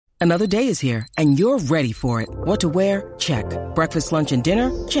Another day is here, and you're ready for it. What to wear? Check. Breakfast, lunch, and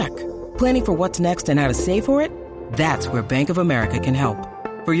dinner? Check. Planning for what's next and how to save for it? That's where Bank of America can help.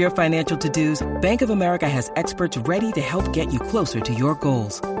 For your financial to-dos, Bank of America has experts ready to help get you closer to your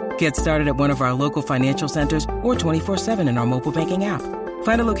goals. Get started at one of our local financial centers or 24/7 in our mobile banking app.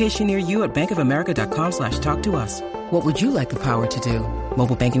 Find a location near you at bankofamerica.com/talktous. What would you like the power to do?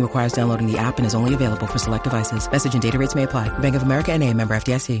 Mobile banking requires downloading the app and is only available for select devices. Message and data rates may apply. Bank of America N.A., member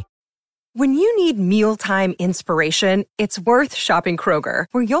FDIC. When you need mealtime inspiration, it's worth shopping Kroger,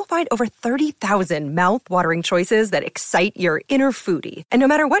 where you'll find over 30,000 mouth-watering choices that excite your inner foodie. And no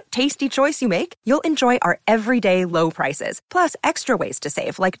matter what tasty choice you make, you'll enjoy our everyday low prices, plus extra ways to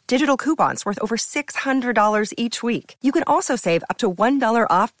save, like digital coupons worth over $600 each week. You can also save up to $1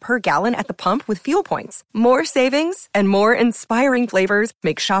 off per gallon at the pump with fuel points. More savings and more inspiring flavors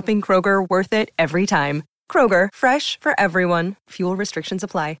make shopping Kroger worth it every time. Kroger, fresh for everyone. Fuel restrictions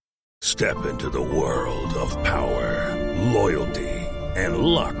apply. Step into the world of power, loyalty, and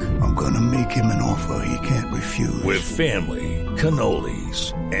luck. I'm gonna make him an offer he can't refuse. With family,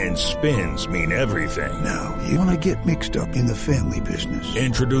 cannolis, and spins mean everything. Now, you wanna get mixed up in the family business.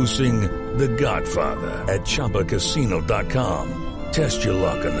 Introducing The Godfather at ChumbaCasino.com. Test your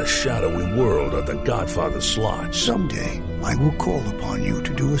luck in the shadowy world of The Godfather slot. Someday, I will call upon you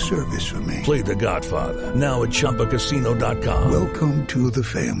to do a service for me. Play The Godfather, now at ChumbaCasino.com. Welcome to the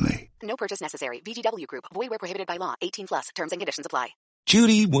family. No purchase necessary. VGW Group. Void where prohibited by law. 18+. Terms and conditions apply.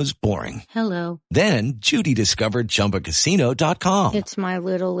 Judy was boring. Hello. Then Judy discovered ChumbaCasino.com. It's my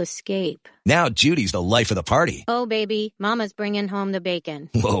little escape. Now Judy's the life of the party. Oh, baby, mama's bringing home the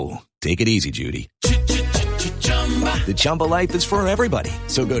bacon. Whoa, take it easy, Judy. The Chumba life is for everybody.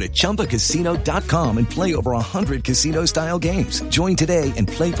 So go to ChumbaCasino.com and play over 100 casino-style games. Join today and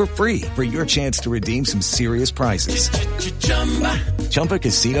play for free for your chance to redeem some serious prizes.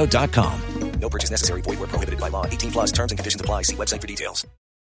 ChumbaCasino.com. No purchase necessary. Void where prohibited by law. 18+. Terms and conditions apply. See website for details.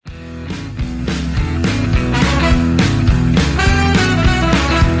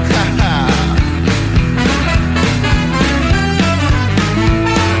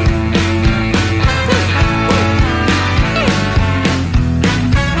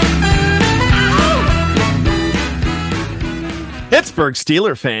 Pittsburgh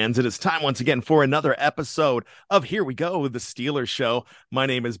Steelers fans, it is time once again for another episode of Here We Go with the Steelers Show. My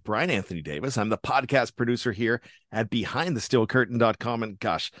name is Brian Anthony Davis. I'm the podcast producer here at BehindTheSteelCurtain.com. And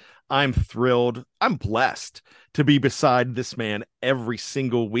gosh, I'm thrilled. I'm blessed to be beside this man every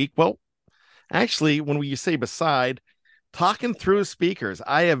single week. Well, actually, when you say beside, talking through his speakers.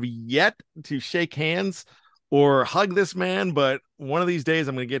 I have yet to shake hands or hug this man, but one of these days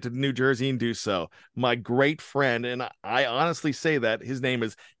I'm going to get to New Jersey and do so. My great friend, and I honestly say that, his name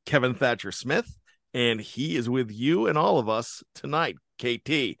is Kevin Thatcher Smith, and he is with you and all of us tonight.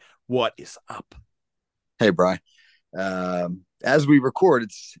 KT, what is up? Hey, Brian. As we record,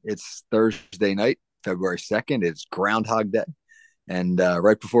 it's Thursday night, February 2nd. It's Groundhog Day. And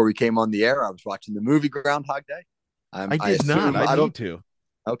right before we came on the air, I was watching the movie Groundhog Day. I need to.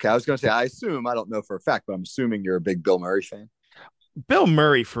 Okay, I was going to say, I don't know for a fact, but I'm assuming you're a big Bill Murray fan. Bill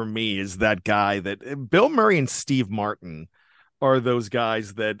Murray, for me, is that guy that Bill Murray and Steve Martin are those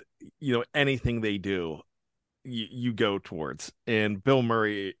guys that, you know, anything they do, you go towards. And Bill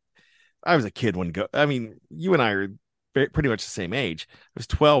Murray, I was a kid you and I are pretty much the same age. I was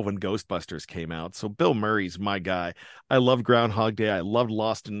 12 when Ghostbusters came out. So Bill Murray's my guy. I love Groundhog Day. I loved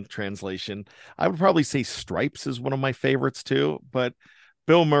Lost in Translation. I would probably say Stripes is one of my favorites too, but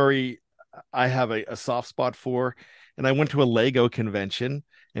Bill Murray, I have a soft spot for. And I went to a Lego convention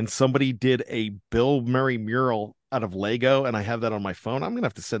and somebody did a Bill Murray mural out of Lego, and I have that on my phone. I'm going to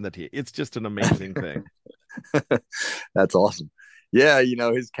have to send that to you. It's just an amazing thing. That's awesome. Yeah, you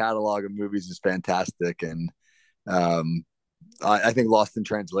know, his catalog of movies is fantastic. And I think Lost in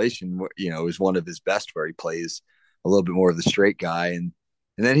Translation, you know, is one of his best, where he plays a little bit more of the straight guy. And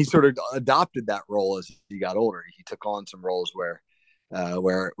then he sort of adopted that role as he got older. He took on some roles where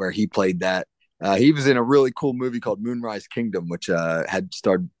he played that. He was in a really cool movie called Moonrise Kingdom, which had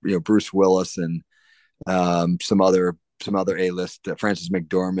starred, you know, Bruce Willis and some other A-list, Frances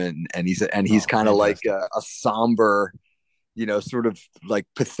McDormand, and he's kind of like a somber, you know, sort of like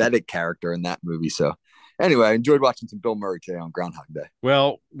pathetic character in that movie. So anyway, I enjoyed watching some Bill Murray today on Groundhog Day.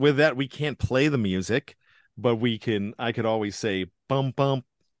 Well, with that, we can't play the music, but I could always say bum bum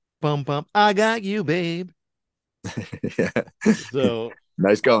bum bum, I got you, babe. Yeah. So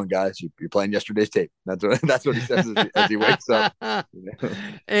nice going, guys. You're playing yesterday's tape. That's what he says as he wakes up.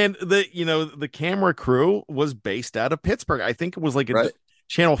 And the camera crew was based out of Pittsburgh. I think it was like right.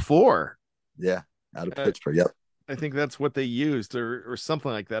 Channel 4. Yeah, out of Pittsburgh. Yep. I think that's what they used, or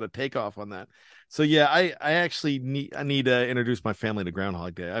something like that, a takeoff on that. So yeah, I actually need to introduce my family to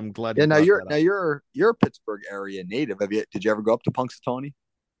Groundhog Day. I'm glad. Yeah, you brought that up. you're a Pittsburgh area native. Did you ever go up to Punxsutawney?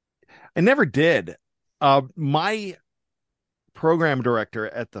 I never did. My program director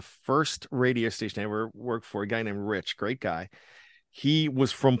at the first radio station I ever worked for, a guy named Rich, great guy. He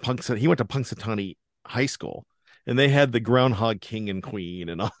was from Punxsutawney. He went to Punxsutawney High School, and they had the Groundhog King and Queen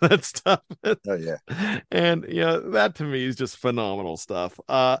and all that stuff. Oh yeah, and that to me is just phenomenal stuff.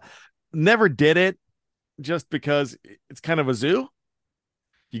 Never did it, just because it's kind of a zoo.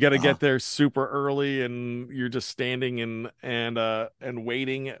 You got to get there super early, and you're just standing and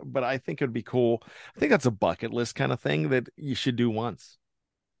waiting. But I think it'd be cool. I think that's a bucket list kind of thing that you should do once.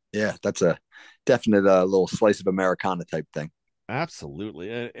 Yeah, that's a definite little slice of Americana type thing.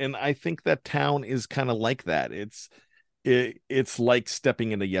 Absolutely. And I think that town is kind of like that. It's like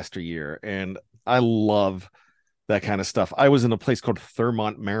stepping into yesteryear, and I love that kind of stuff. I was in a place called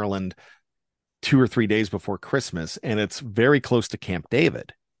Thurmont, Maryland 2 or 3 days before Christmas, and it's very close to Camp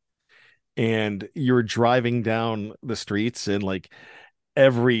David. And you're driving down the streets, and like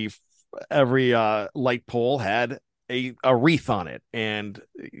every light pole had a wreath on it, and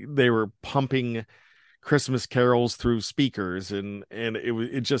they were pumping Christmas carols through speakers, and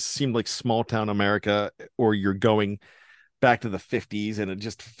it just seemed like small town America, or you're going back to the 50s, and it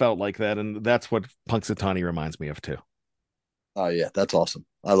just felt like that. And that's what Punxsutawney reminds me of too. Oh yeah, that's awesome.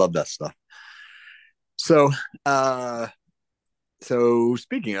 I love that stuff. So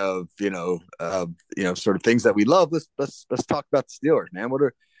speaking of sort of things that we love, let's talk about the Steelers, man. What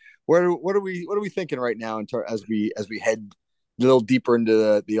are we thinking right now as we head a little deeper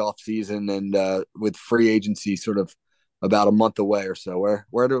into the off season, and with free agency sort of about a month away or so?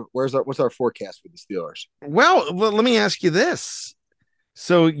 What's our forecast with the Steelers? Well, let me ask you this.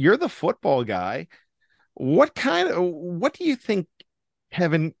 So you're the football guy. What do you think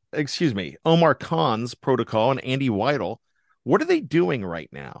Omar Khan's protocol and Andy Weidel, what are they doing right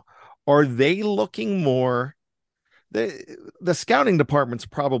now? Are they looking more, the scouting department's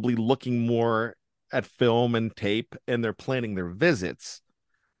probably looking more at film and tape, and they're planning their visits.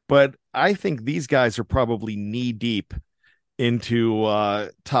 But I think these guys are probably knee deep into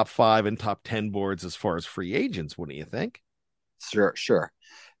top 5 and top 10 boards as far as free agents. What do you think? Sure.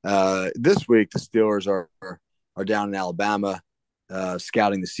 This week the Steelers are down in Alabama,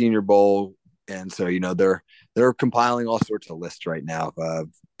 scouting the Senior Bowl, and so they're compiling all sorts of lists right now of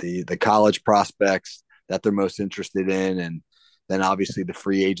the college prospects that they're most interested in, and then obviously the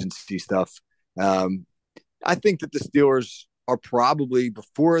free agency stuff. I think that the Steelers are probably,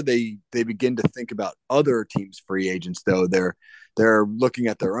 before they begin to think about other teams' free agents, though, they're looking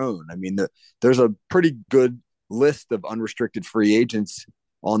at their own. I mean, there's a pretty good list of unrestricted free agents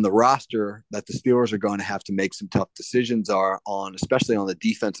on the roster that the Steelers are going to have to make some tough decisions on, especially on the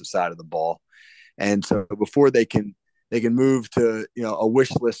defensive side of the ball. And so before they can move to a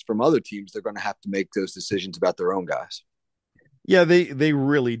wish list from other teams, they're going to have to make those decisions about their own guys. Yeah, they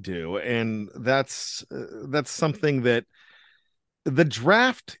really do. And that's something that the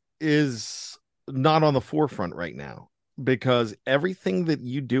draft is not on the forefront right now, because everything that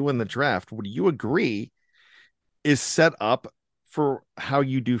you do in the draft, would you agree, is set up for how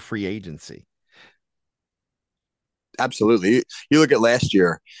you do free agency? Absolutely. You look at last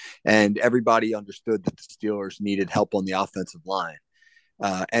year, and everybody understood that the Steelers needed help on the offensive line.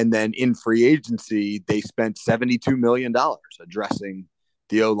 And then in free agency, they spent $72 million addressing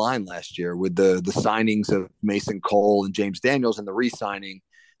the O-line last year with the signings of Mason Cole and James Daniels, and the re-signing,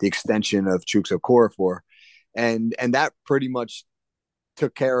 the extension of Chuks Okorafor. And that pretty much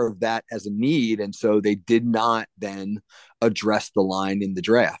took care of that as a need. And so they did not then address the line in the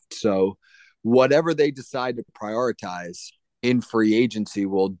draft. So whatever they decide to prioritize in free agency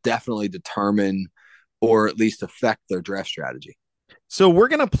will definitely determine, or at least affect, their draft strategy. So we're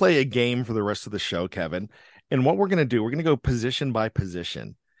going to play a game for the rest of the show, Kevin. And what we're going to do, we're going to go position by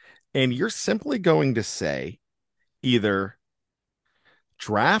position. And you're simply going to say either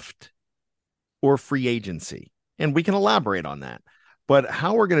draft or free agency. And we can elaborate on that. But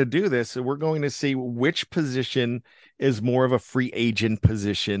how we're going to do this, we're going to see which position is more of a free agent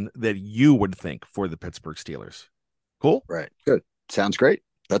position that you would think for the Pittsburgh Steelers. Cool? Right. Good. Sounds great.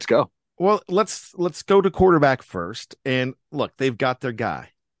 Let's go. Well, let's go to quarterback first. And look, they've got their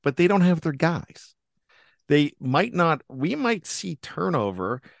guy, but they don't have their guys. We might see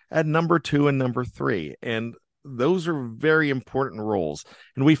turnover at number 2 and number 3. And those are very important roles.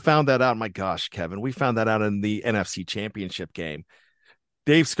 And we found that out. My gosh, Kevin, we found that out in the NFC Championship game.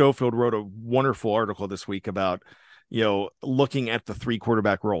 Dave Schofield wrote a wonderful article this week about, looking at the 3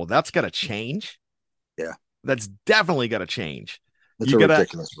 quarterback role. That's got to change. Yeah. That's definitely got to change. That's a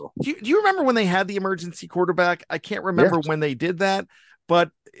ridiculous rule. Do you remember when they had the emergency quarterback? I can't remember when they did that,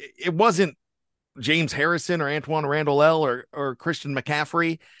 but it wasn't James Harrison or Antoine Randall or Christian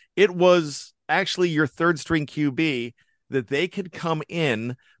McCaffrey. It was actually your third string QB that they could come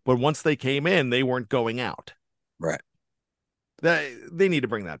in, but once they came in, they weren't going out. Right. They need to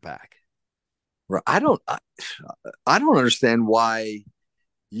bring that back. Right. I don't understand why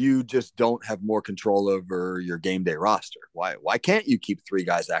you just don't have more control over your game day roster. Why can't you keep 3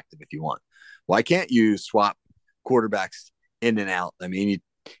 guys active if you want? Why can't you swap quarterbacks in and out? I mean,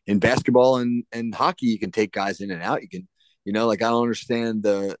 in basketball and hockey, you can take guys in and out. You can, I don't understand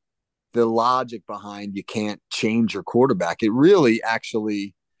the logic behind you can't change your quarterback. It really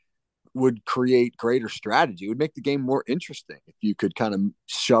actually would create greater strategy. It would make the game more interesting if you could kind of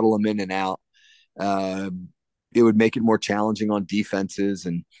shuttle them in and out. It would make it more challenging on defenses.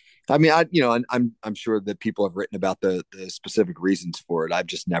 And I mean, I'm sure that people have written about the specific reasons for it. I've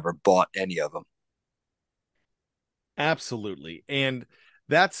just never bought any of them. Absolutely. And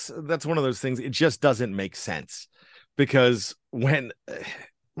that's one of those things. It just doesn't make sense because when,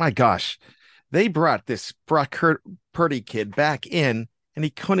 my gosh, they brought this Brock Purdy kid back in and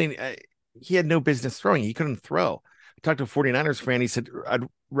he had no business throwing. He couldn't throw. I talked to a 49ers fan. He said, I'd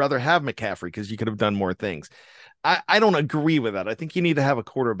rather have McCaffrey because you could have done more things. I don't agree with that. I think you need to have a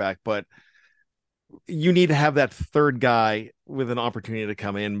quarterback, but you need to have that third guy with an opportunity to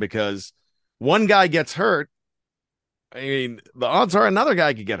come in because one guy gets hurt. I mean, the odds are another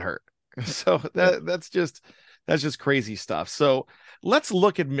guy could get hurt. So that's just crazy stuff. So let's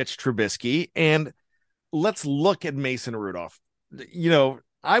look at Mitch Trubisky and let's look at Mason Rudolph.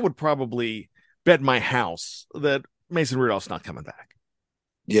 I would probably bet my house that Mason Rudolph's not coming back.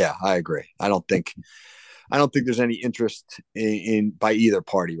 Yeah, I agree. I don't think there's any interest in by either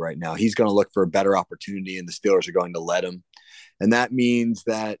party right now. He's going to look for a better opportunity, and the Steelers are going to let him. And that means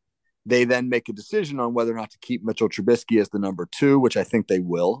that they then make a decision on whether or not to keep Mitchell Trubisky as the number 2, which I think they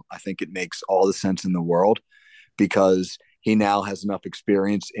will. I think it makes all the sense in the world because he now has enough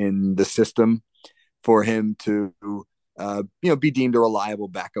experience in the system for him to, be deemed a reliable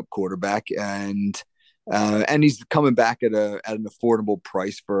backup quarterback. And he's coming back at an affordable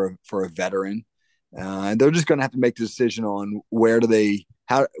price for a veteran. And they're just going to have to make the decision on what do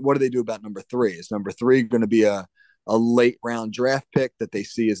they do about number 3? Is number 3 going to be a late round draft pick that they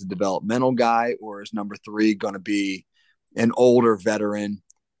see as a developmental guy, or is number 3 going to be an older veteran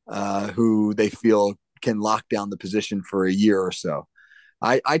who they feel can lock down the position for a year or so?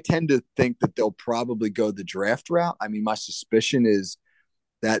 I tend to think that they'll probably go the draft route. I mean, my suspicion is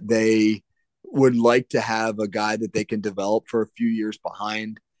that they would like to have a guy that they can develop for a few years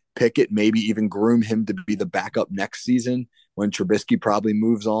behind Pickett, maybe even groom him to be the backup next season when Trubisky probably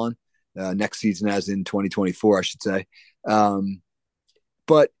moves on next season, as in 2024, I should say.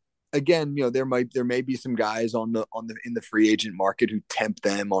 But again, there may be some guys in the free agent market who tempt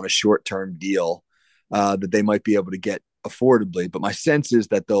them on a short-term deal that they might be able to get affordably. But my sense is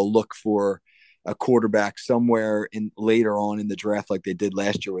that they'll look for a quarterback somewhere later on in the draft, like they did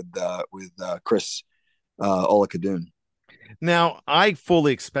last year with Chris Oladokun. Now, I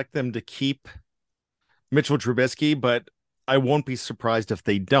fully expect them to keep Mitchell Trubisky, but I won't be surprised if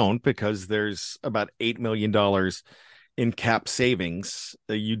they don't because there's about $8 million in cap savings.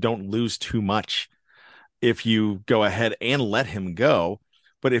 You don't lose too much if you go ahead and let him go.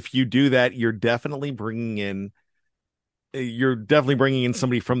 But if you do that, you're definitely bringing in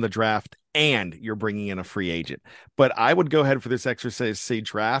somebody from the draft and you're bringing in a free agent. But I would go ahead for this exercise, say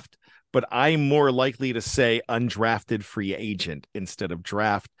draft, but I'm more likely to say undrafted free agent instead of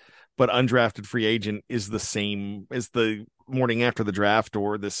draft. But undrafted free agent is the same as the morning after the draft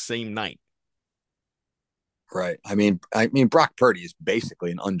or the same night. Right. I mean, Brock Purdy is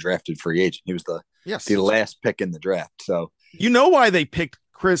basically an undrafted free agent. He was the last pick in the draft. So you know why they picked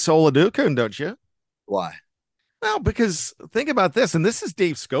Chris Oladokun, don't you? Why? Well, because think about this, and this is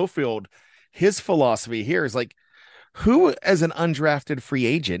Dave Schofield. His philosophy here is like, who as an undrafted free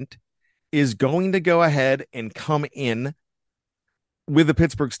agent is going to go ahead and come in with the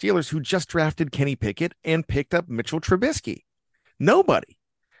Pittsburgh Steelers who just drafted Kenny Pickett and picked up Mitchell Trubisky? Nobody.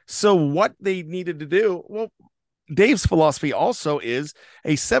 So what they needed to do, well, Dave's philosophy also is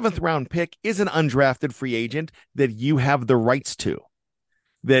a 7th round pick is an undrafted free agent that you have the rights to,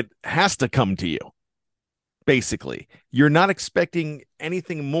 that has to come to you. Basically, you're not expecting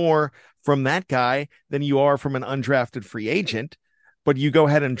anything more from that guy than you are from an undrafted free agent, but you go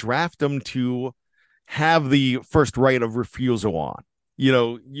ahead and draft them to have the first right of refusal on.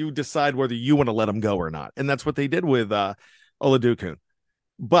 You decide whether you want to let them go or not. And that's what they did with Oladokun.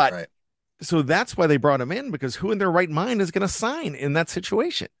 But So that's why they brought him in, because who in their right mind is going to sign in that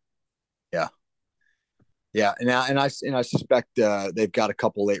situation? Yeah. Yeah, and I suspect they've got a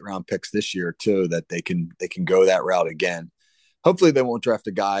couple late round picks this year too that they can go that route again. Hopefully, they won't draft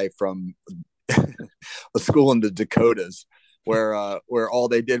a guy from a school in the Dakotas where all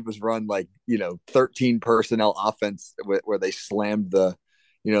they did was run 13 personnel offense where they slammed the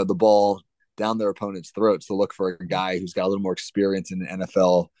ball down their opponent's throats to look for a guy who's got a little more experience in an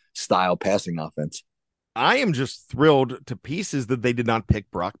NFL style passing offense. I am just thrilled to pieces that they did not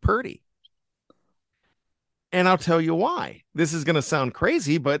pick Brock Purdy. And I'll tell you why. This is going to sound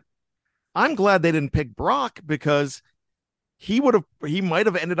crazy, but I'm glad they didn't pick Brock, because he might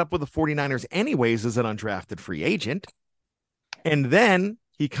have ended up with the 49ers anyways as an undrafted free agent. And then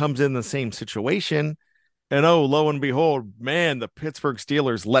he comes in the same situation, and oh, lo and behold, man, the Pittsburgh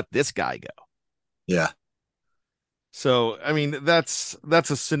Steelers let this guy go. Yeah. So, I mean, that's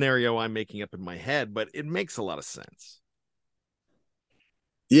a scenario I'm making up in my head, but it makes a lot of sense.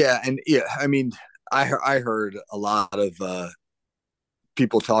 Yeah, and I mean, I heard a lot of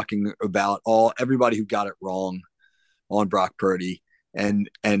people talking about everybody who got it wrong on Brock Purdy, and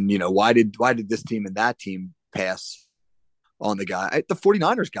why did this team and that team pass on the guy? The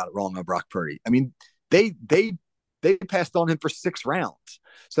 49ers got it wrong on Brock Purdy. I mean, they passed on him for 6 rounds.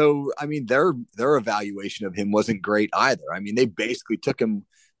 So I mean, their evaluation of him wasn't great either. I mean, they basically took him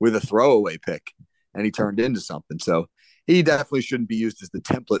with a throwaway pick, and he turned into something. So he definitely shouldn't be used as the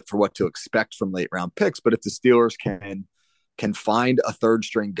template for what to expect from late round picks. But if the Steelers can find a third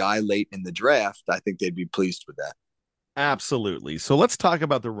string guy late in the draft, I think they'd be pleased with that. Absolutely. So let's talk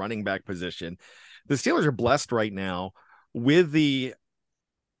about the running back position. The Steelers are blessed right now with the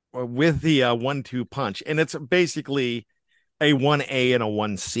 1-2 punch, and it's basically a 1A and a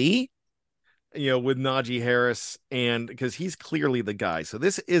 1C, with Najee Harris, and because he's clearly the guy. So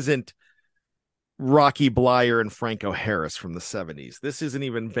this isn't Rocky Blyer and Franco Harris from the 70s. This isn't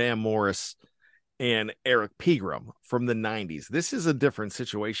even Van Morris and Eric Pegram from the 90s. This is a different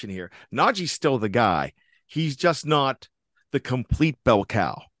situation here. Najee's still the guy. He's just not the complete bell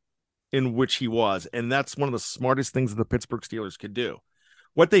cow in which he was. And that's one of the smartest things that the Pittsburgh Steelers could do.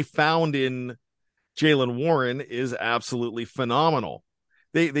 What they found in Jaylen Warren is absolutely phenomenal.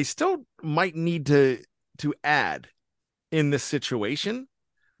 They still might need to add in this situation.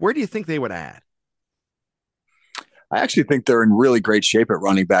 Where do you think they would add? I actually think they're in really great shape at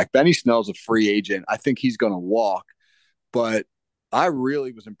running back. Benny Snell's a free agent. I think he's going to walk, but I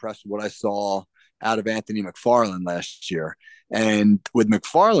really was impressed with what I saw out of Anthony McFarland last year. And with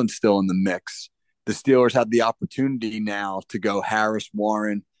McFarland still in the mix, the Steelers have the opportunity now to go Harris,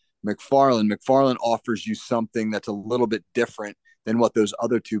 Warren, McFarland. McFarland offers you something that's a little bit different than what those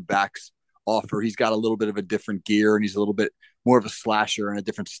other two backs offer. He's got a little bit of a different gear, and he's a little bit more of a slasher and a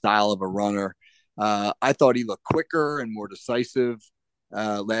different style of a runner. I thought he looked quicker and more decisive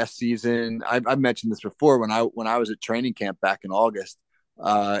last season. I've mentioned this before when I was at training camp back in August.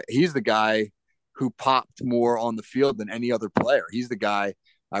 He's the guy who popped more on the field than any other player. He's the guy.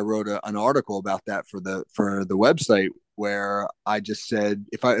 I wrote an article about that for the website, where I just said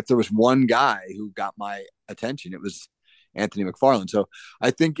if there was one guy who got my attention, it was Anthony McFarland. So I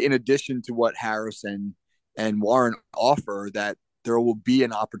think in addition to what Harris and Warren offer, that there will be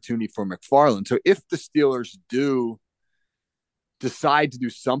an opportunity for McFarland. So if the Steelers do decide to do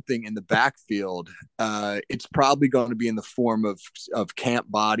something in the backfield, it's probably going to be in the form of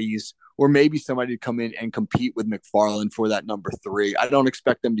camp bodies, or maybe somebody to come in and compete with McFarland for that number 3. I don't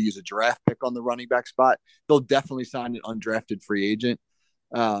expect them to use a draft pick on the running back spot. They'll definitely sign an undrafted free agent.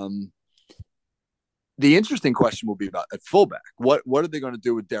 The interesting question will be about at fullback. What are they going to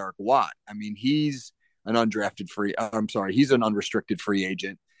do with Derek Watt? I mean, he's an unrestricted free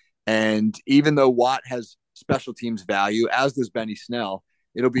agent. And even though Watt has special teams value, as does Benny Snell,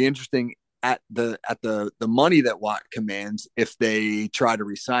 it'll be interesting at the money that Watt commands if they try to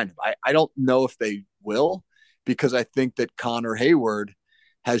re-sign him. I don't know if they will, because I think that Connor Hayward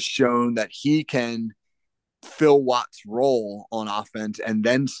has shown that he can fill Watt's role on offense and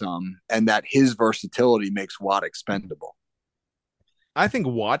then some, and that his versatility makes Watt expendable. I think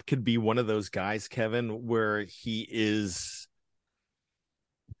Watt could be one of those guys, Kevin, where he is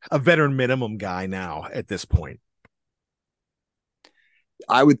a veteran minimum guy now at this point.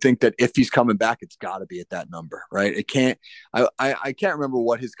 I would think that if he's coming back, it's got to be at that number, right? It can't. I can't remember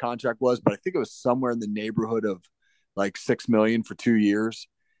what his contract was, but I think it was somewhere in the neighborhood of like $6 million for 2 years,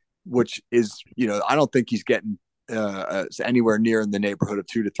 which is, I don't think he's getting anywhere near in the neighborhood of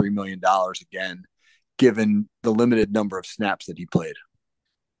 $2 to $3 million again, given the limited number of snaps that he played.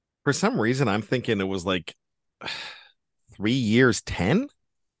 For some reason, I'm thinking it was like 3 years, 10.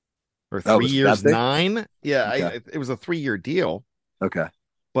 or 3 years, 9. Yeah, Okay. it was a 3-year deal, Okay.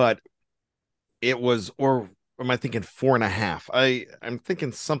 but it was, or am I thinking 4.5? I'm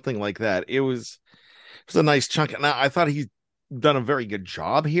thinking something like that. It was a nice chunk. Now I thought he's done a very good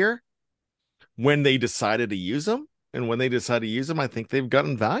job here when they decided to use him. And when they decided to use him, I think they've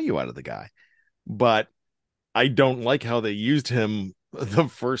gotten value out of the guy. But I don't like how they used him the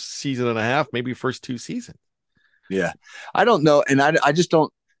first season and a half, maybe first 2 seasons. Yeah. I don't know. And I just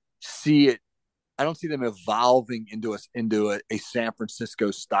don't see it. I don't see them evolving into a San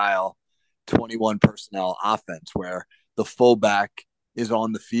Francisco style 21 personnel offense where the fullback is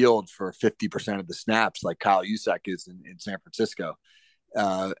on the field for 50% of the snaps like Kyle Juszczyk is in San Francisco.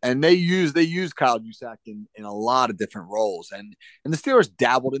 And they use Kyle Juszczyk in a lot of different roles. And the Steelers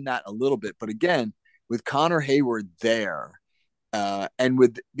dabbled in that a little bit. But again, with Connor Hayward there, and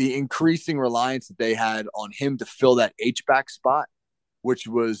with the increasing reliance that they had on him to fill that H-back spot, which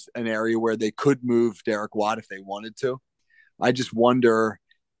was an area where they could move Derek Watt if they wanted to. I just wonder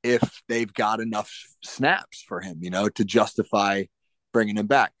if they've got enough snaps for him, to justify bringing him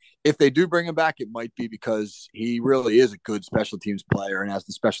back. If they do bring him back, it might be because he really is a good special teams player, and as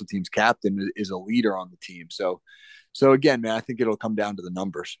the special teams captain is a leader on the team. So again, man, I think it'll come down to the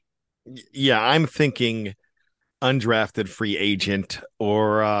numbers. Yeah, I'm thinking undrafted free agent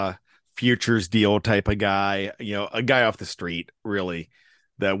or futures deal type of guy, a guy off the street, really,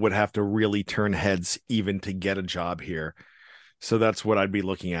 that would have to really turn heads even to get a job here. So that's what I'd be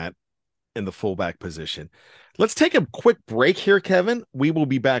looking at in the fullback position. Let's take a quick break here, Kevin. We will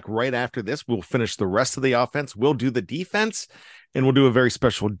be back right after this. We'll finish the rest of the offense. We'll do the defense, and we'll do a very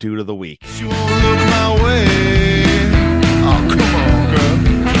special dude of the week. You won't look my way. Oh, come on, girl.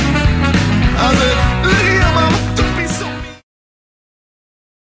 I said, look here, mama, don't be so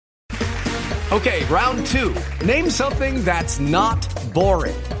mean. Okay, round 2. Name something that's not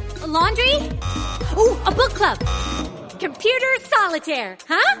boring. A laundry? Ooh, a book club. Computer solitaire,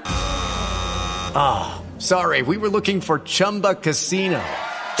 huh? Ah, oh, sorry, we were looking for Chumba Casino.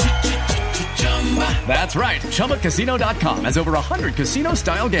 That's right, ChumbaCasino.com has over 100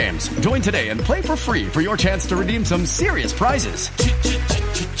 casino-style games. Join today and play for free for your chance to redeem some serious prizes.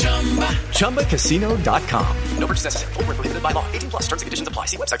 ChumbaCasino.com. No purchase necessary. Void where prohibited by law. 18+ terms and conditions apply.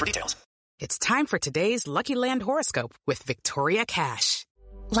 See website for details. It's time for today's Lucky Land horoscope with Victoria Cash.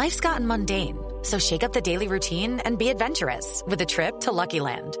 Life's gotten mundane, so shake up the daily routine and be adventurous with a trip to Lucky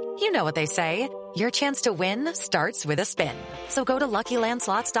Land. You know what they say. Your chance to win starts with a spin. So go to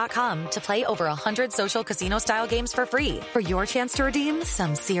LuckyLandSlots.com to play over 100 social casino-style games for free for your chance to redeem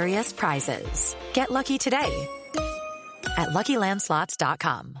some serious prizes. Get lucky today at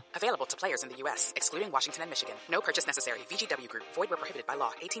LuckyLandSlots.com. Available to players in the U.S., excluding Washington and Michigan. No purchase necessary. VGW Group. Void where prohibited by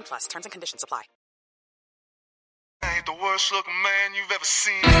law. 18+. Terms and conditions apply. I ain't the worst looking man you've ever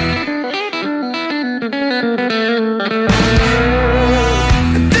seen.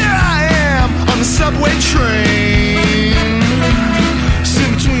 And there I am on the subway train.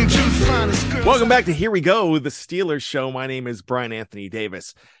 Sitting between two finest girls. Welcome back to Here We Go, the Steelers Show. My name is Brian Anthony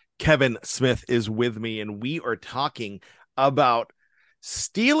Davis. Kevin Smith is with me, and we are talking about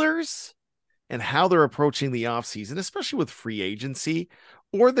Steelers and how they're approaching the offseason, especially with free agency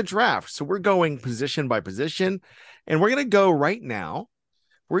or the draft. So we're going position by position, and we're going to go right now.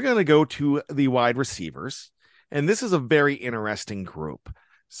 We're going to go to the wide receivers, and this is a very interesting group.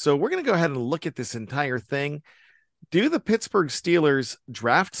 So we're going to go ahead and look at this entire thing. Do the Pittsburgh Steelers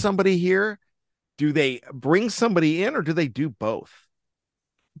draft somebody here? Do they bring somebody in, or do they do both?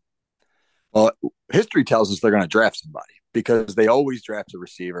 Well, history tells us they're going to draft somebody because they always draft a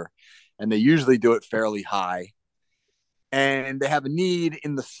receiver, and they usually do it fairly high. And they have a need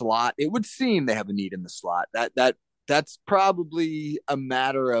in the slot. It would seem they have a need in the slot. That's probably a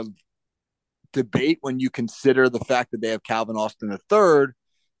matter of debate when you consider the fact that they have Calvin Austin III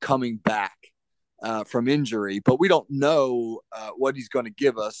coming back from injury. But we don't know what he's going to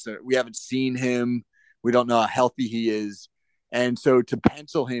give us. We haven't seen him. We don't know how healthy he is. And so to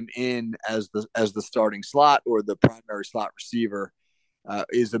pencil him in as the starting slot or the primary slot receiver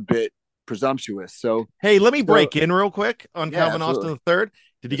is a bit presumptuous. So, hey, let me break in real quick on Calvin absolutely. Austin III.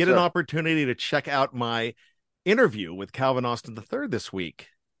 Did you get an opportunity to check out my interview with Calvin Austin III this week?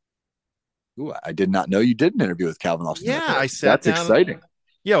 Ooh, I did not know you did an interview with Calvin Austin. Yeah, I sat down. That's exciting.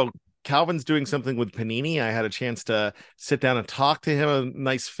 Calvin's doing something with Panini. I had a chance to sit down and talk to him, a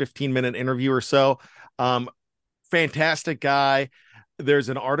nice 15-minute interview or so. Fantastic guy. There's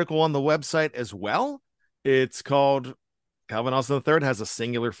an article on the website as well. It's called Calvin Austin III has a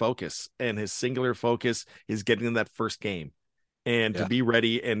singular focus, and his singular focus is getting in that first game and to be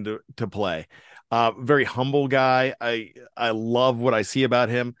ready and to play. Very humble guy. I love what I see about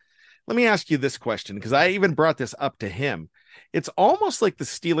him. let me ask you this question, because I even brought this up to him. It's almost like the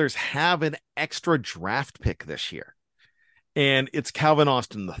Steelers have an extra draft pick this year, and it's Calvin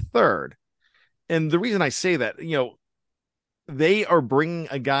Austin III. And the reason I say that, they are bringing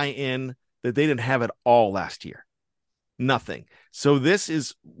a guy in that they didn't have at all last year. Nothing. So this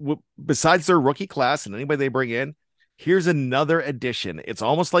is, besides their rookie class and anybody they bring in, here's another addition. It's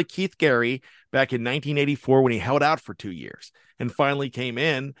almost like Keith Gary back in 1984 when he held out for 2 years and finally came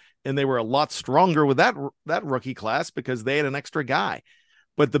in, and they were a lot stronger with that rookie class because they had an extra guy.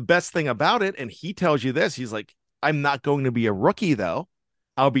 But the best thing about it, and he tells you this, he's like, I'm not going to be a rookie though.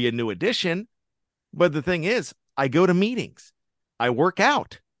 I'll be a new addition. But the thing is, I go to meetings. I work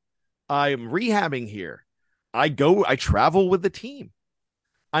out. I'm rehabbing here. I travel with the team.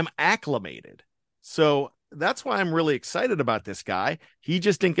 I'm acclimated. So that's why I'm really excited about this guy. He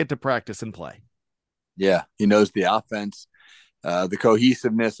just didn't get to practice and play. Yeah, he knows the offense. The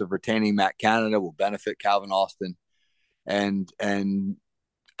cohesiveness of retaining Matt Canada will benefit Calvin Austin. And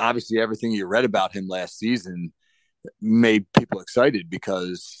obviously everything you read about him last season made people excited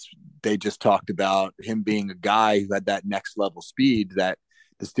because they just talked about him being a guy who had that next level speed that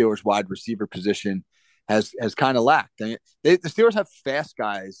the Steelers wide receiver position has kind of lacked. And the Steelers have fast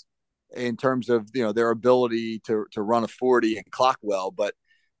guys in terms of, their ability to run a 40 and clock well, but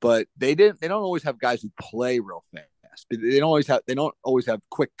they don't always have guys who play real fast. They don't always have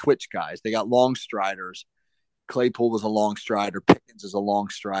quick twitch guys. They got long striders. Claypool was a long strider. Pickens is a long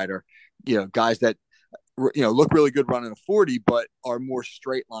strider. Guys that look really good running a 40, but are more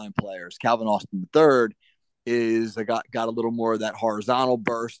straight line players. Calvin Austin III is got a little more of that horizontal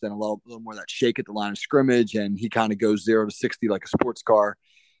burst and a little more of that shake at the line of scrimmage, and he kind of goes 0 to 60 like a sports car,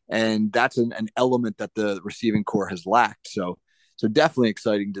 and that's an element that the receiving core has lacked. So definitely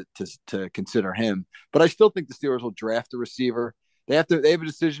exciting to consider him. But I still think the Steelers will draft a receiver. They have a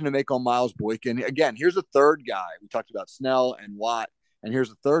decision to make on Miles Boykin. Again, here's a third guy. We talked about Snell and Watt, and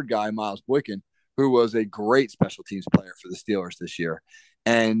here's a third guy, Miles Boykin, who was a great special teams player for the Steelers this year.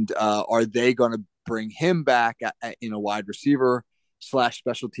 And are they going to bring him back in a wide receiver /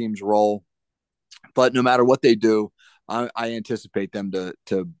 special teams role? But no matter what they do, I anticipate them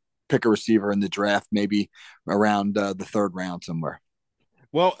to pick a receiver in the draft, maybe around the third round somewhere.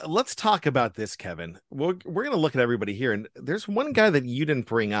 Well, let's talk about this, Kevin. We're going to look at everybody here, and there's one guy that you didn't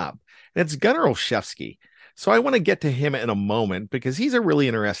bring up, and it's Gunnar Olszewski. So I want to get to him in a moment because he's a really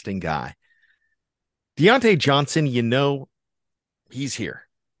interesting guy. Deontay Johnson, he's here.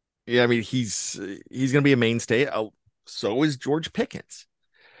 Yeah, I mean, he's going to be a mainstay. So is George Pickens.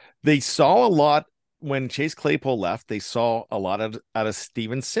 They saw a lot when Chase Claypool left. They saw a lot out of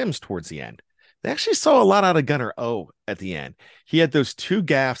Steven Sims towards the end. They actually saw a lot out of Gunnar O at the end. He had those 2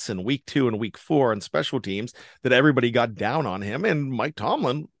 gaffes in week 2 and week 4 on special teams that everybody got down on him. And Mike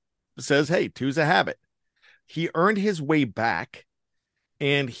Tomlin says, hey, 2's a habit. He earned his way back,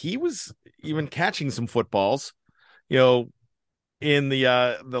 and he was even catching some footballs, in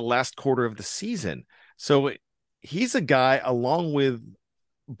the last quarter of the season. So he's a guy, along with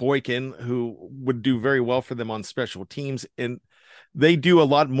Boykin, who would do very well for them on special teams. And they do a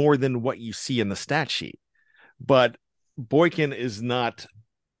lot more than what you see in the stat sheet. But Boykin is not,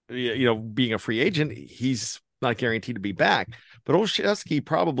 being a free agent, he's not guaranteed to be back. But Olszewski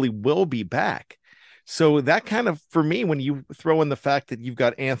probably will be back. So that kind of, for me, when you throw in the fact that you've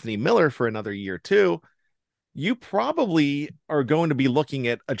got Anthony Miller for another year too, you probably are going to be looking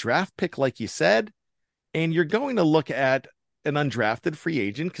at a draft pick, like you said, and you're going to look at an undrafted free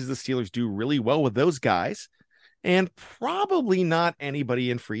agent because the Steelers do really well with those guys, and probably not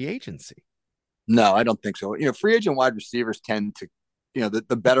anybody in free agency. No, I don't think so. Free agent wide receivers tend to,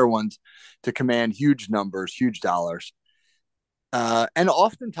 the better ones to command huge numbers, huge dollars. And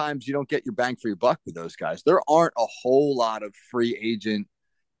oftentimes you don't get your bang for your buck with those guys. There aren't a whole lot of free agent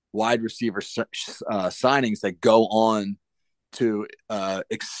wide receiver signings that go on to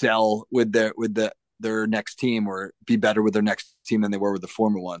excel with their next team or be better with their next team than they were with the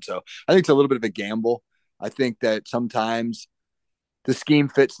former one. So I think it's a little bit of a gamble. I think that sometimes the scheme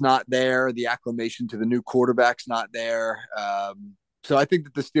fit's not there. The acclimation to the new quarterback's not there. So I think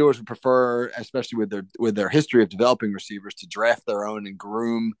that the Steelers would prefer, especially with their history of developing receivers, to draft their own and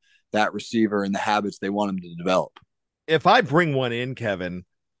groom that receiver in the habits they want him to develop. If I bring one in, Kevin,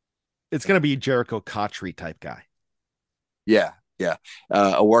 it's going to be Jericho Cotchery type guy. Yeah.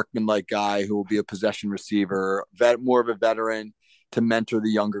 A workman-like guy who will be a possession receiver, more of a veteran to mentor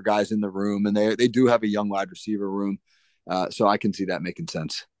the younger guys in the room. And they do have a young wide receiver room. So I can see that making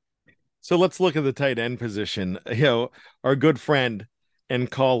sense. So let's look at the tight end position. Our good friend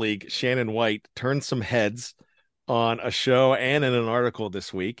and colleague Shannon White turned some heads on a show and in an article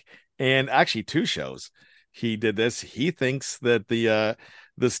this week. and actually 2 shows he did this. He thinks that the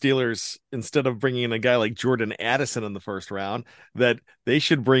Steelers, instead of bringing in a guy like Jordan Addison in the first round, that they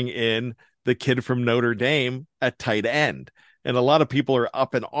should bring in the kid from Notre Dame at tight end. And a lot of people are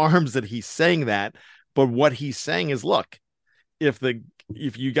up in arms that he's saying that. But what he's saying is, look, if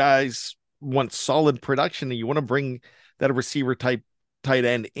you guys want solid production and you want to bring that receiver type tight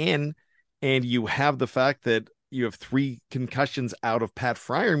end in, and you have the fact that you have 3 concussions out of Pat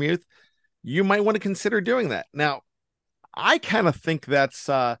Freiermuth, you might want to consider doing that. Now, I kind of think that's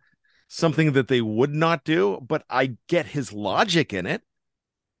something that they would not do, but I get his logic in it.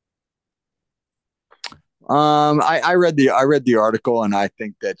 I read the article, and I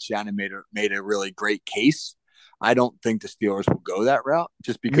think that Shannon made a really great case. I don't think the Steelers will go that route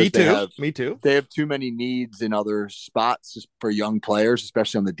just because Me too. They have too many needs in other spots just for young players,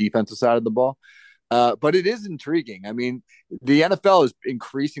 especially on the defensive side of the ball. But it is intriguing. I mean, the NFL is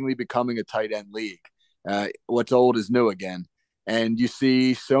increasingly becoming a tight end league. What's old is new again. And you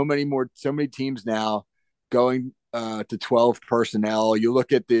see so many teams now going to 12 personnel. You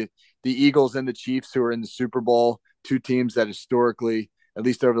look at the Eagles and the Chiefs, who are in the Super Bowl, 2 teams that historically, at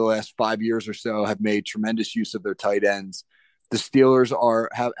least over the last 5 years or so, have made tremendous use of their tight ends. The Steelers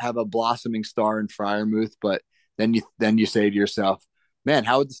have a blossoming star in Freiermuth, but then you say to yourself, man,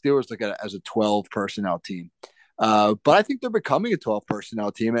 how would the Steelers look at it as a 12 personnel team? But I think they're becoming a 12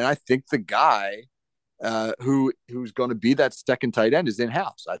 personnel team, and I think the guy who's going to be that second tight end is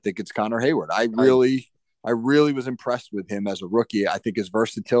in-house. I think it's Connor Hayward. I really was impressed with him as a rookie. I think his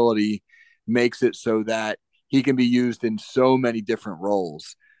versatility makes it so that he can be used in so many different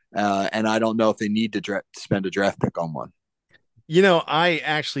roles. And I don't know if they need to spend a draft pick on one. I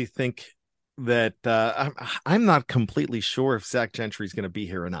actually think that I'm not completely sure if Zach Gentry is going to be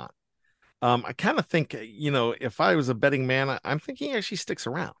here or not. I kind of think, if I was a betting man, I'm thinking he actually sticks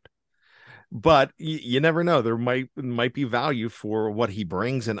around. But you never know. There might be value for what he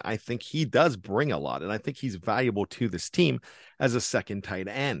brings, and I think he does bring a lot, and I think he's valuable to this team as a second tight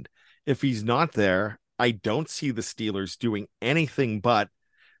end. If he's not there, I don't see the Steelers doing anything but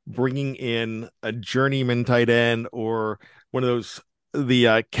bringing in a journeyman tight end or one of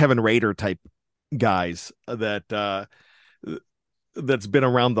the Kevin Rader type guys that's been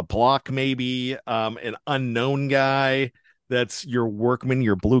around the block, maybe an unknown guy that's your workman,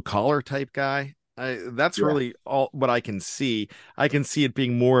 your blue collar type guy. That's really all what I can see. I can see it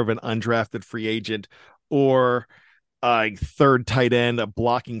being more of an undrafted free agent or a third tight end, a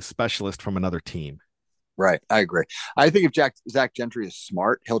blocking specialist from another team. Right. I agree. I think if Zach Gentry is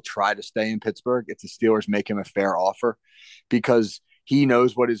smart, he'll try to stay in Pittsburgh if the Steelers make him a fair offer, because he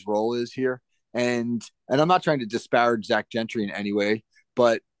knows what his role is here. And I'm not trying to disparage Zach Gentry in any way,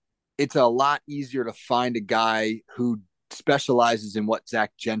 but it's a lot easier to find a guy who specializes in what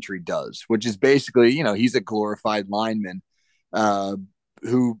Zach Gentry does, which is basically, he's a glorified lineman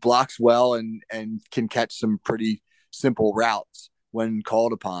who blocks well and can catch some pretty simple routes when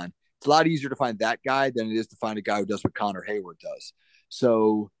called upon. It's a lot easier to find that guy than it is to find a guy who does what Connor Hayward does.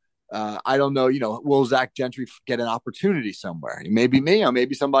 So I don't know, will Zach Gentry get an opportunity somewhere? Maybe me, or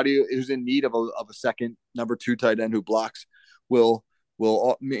maybe somebody who's in need of a second number 2 tight end who blocks will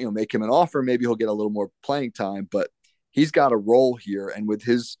make him an offer. Maybe he'll get a little more playing time, but he's got a role here. And with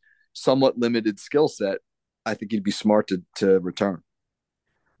his somewhat limited skill set, I think he'd be smart to return.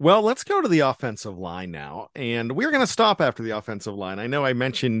 Well, let's go to the offensive line now. And we're going to stop after the offensive line. I know I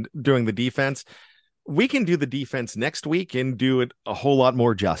mentioned doing the defense. We can do the defense next week and do it a whole lot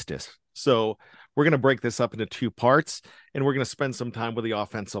more justice. So we're going to break this up into 2 parts, and we're going to spend some time with the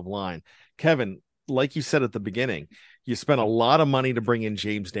offensive line. Kevin, like you said at the beginning, you spent a lot of money to bring in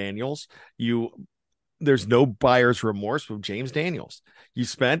James Daniels. There's no buyer's remorse with James Daniels. You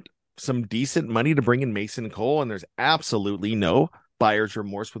spent some decent money to bring in Mason Cole, and there's absolutely no buyer's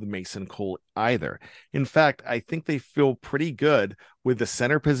remorse with Mason Cole either. In fact, I think they feel pretty good with the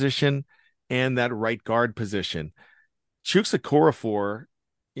center position and that right guard position. Chuks Okorafor,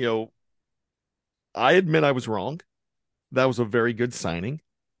 I admit I was wrong. That was a very good signing.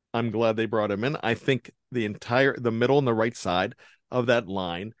 I'm glad they brought him in. I think the middle and the right side of that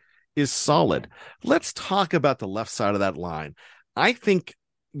line is solid. Let's talk about the left side of that line. I think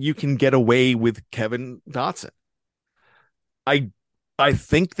you can get away with Kevin Dotson. I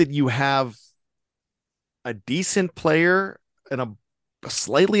think that you have a decent player and a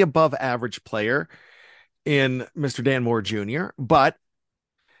slightly above average player in Mr. Dan Moore Jr., but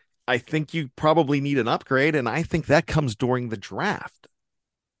I think you probably need an upgrade, and I think that comes during the draft.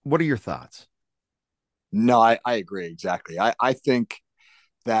 What are your thoughts? No, I agree exactly. I think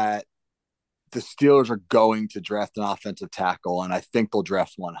that the Steelers are going to draft an offensive tackle, and I think they'll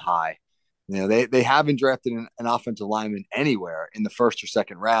draft one high. They haven't drafted an offensive lineman anywhere in the first or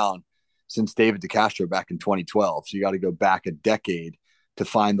second round since David DeCastro back in 2012. So you got to go back a decade to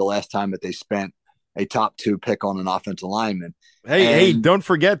find the last time that they spent a top 2 pick on an offensive lineman. Hey, don't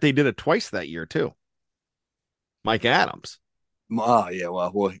forget they did it twice that year too. Mike Adams. Oh yeah,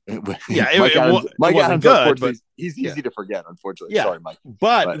 well, yeah, Mike Adams, good, but he's easy to forget, unfortunately. Yeah, sorry, Mike.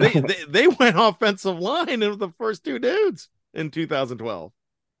 But they went offensive line of the first 2 dudes in 2012.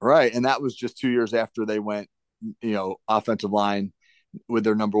 Right, and that was just 2 years after they went, offensive line with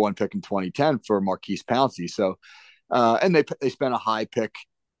their number 1 pick in 2010 for Marquise Pouncey. So, and they spent a high pick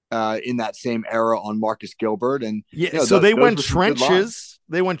in that same era on Marcus Gilbert, and so they went trenches.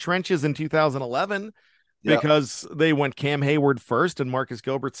 They went trenches in 2011. Because they went Cam Hayward first and Marcus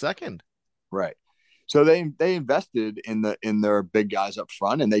Gilbert second. Right. So they invested in their big guys up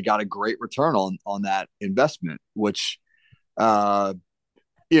front, and they got a great return on that investment, which, and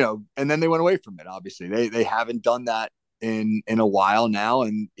then they went away from it. Obviously they haven't done that in a while now.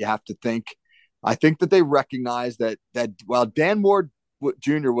 And you have to I think that they recognize that while Dan Moore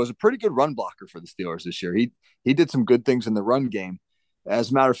Jr. was a pretty good run blocker for the Steelers this year, he did some good things in the run game.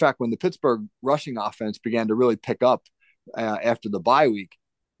 As a matter of fact, when the Pittsburgh rushing offense began to really pick up after the bye week,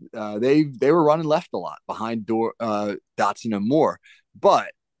 they were running left a lot behind Dotson and Moore.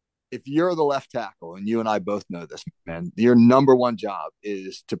 But if you're the left tackle, and you and I both know this, man, your number 1 job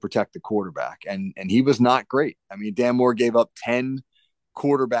is to protect the quarterback. And he was not great. I mean, Dan Moore gave up 10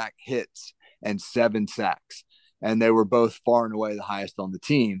 quarterback hits and 7 sacks, and they were both far and away the highest on the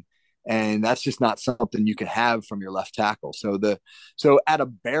team. And that's just not something you can have from your left tackle. So at a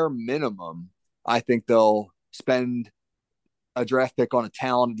bare minimum, I think they'll spend a draft pick on a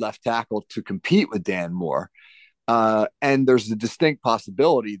talented left tackle to compete with Dan Moore. And there's a distinct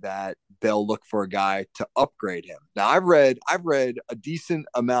possibility that they'll look for a guy to upgrade him. Now, I've read a decent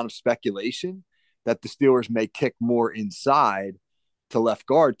amount of speculation that the Steelers may kick Moore inside to left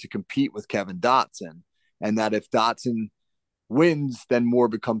guard to compete with Kevin Dotson, and that if Dotson wins, then Moore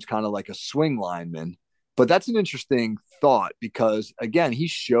becomes kind of like a swing lineman. But that's an interesting thought because, again, he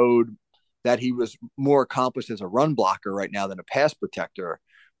showed that he was more accomplished as a run blocker right now than a pass protector,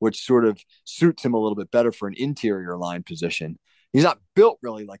 which sort of suits him a little bit better for an interior line position. He's not built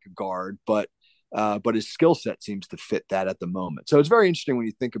really like a guard, but his skill set seems to fit that at the moment. So it's very interesting when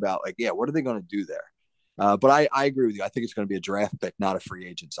you think about, what are they going to do there? But I agree with you. I think it's going to be a draft pick, not a free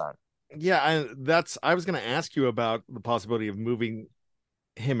agent sign. Yeah, I was going to ask you about the possibility of moving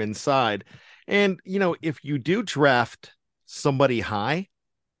him inside. And, if you do draft somebody high,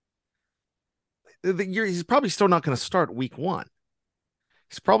 he's probably still not going to start week 1.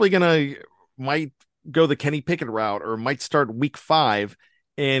 He's probably might go the Kenny Pickett route or might start week 5,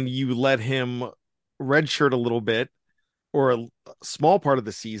 and you let him redshirt a little bit or a small part of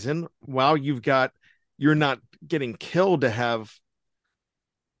the season while you're not getting killed to have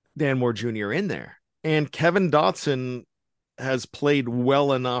Dan Moore Jr. in there. And Kevin Dotson has played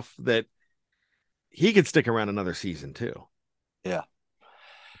well enough that he could stick around another season too. Yeah.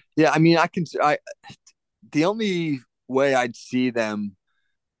 I mean, the only way I'd see them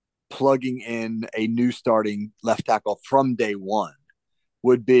plugging in a new starting left tackle from day one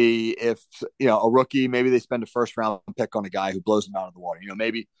would be if, a rookie, maybe they spend a first round pick on a guy who blows them out of the water.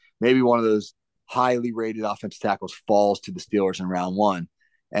 Maybe one of those highly rated offensive tackles falls to the Steelers in round 1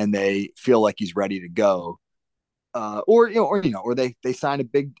 and they feel like he's ready to go. Or they sign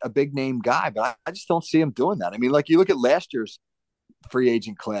a big name guy, but I just don't see him doing that. I mean, like you look at last year's free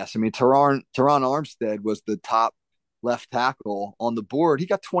agent class. I mean, Teron Armstead was the top left tackle on the board. He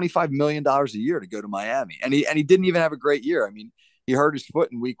got $25 million a year to go to Miami, and he didn't even have a great year. I mean, he hurt his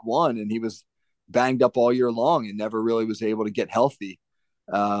foot in week 1, and he was banged up all year long and never really was able to get healthy.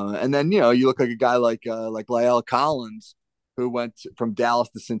 And then you look like a guy like La'el Collins, who went from Dallas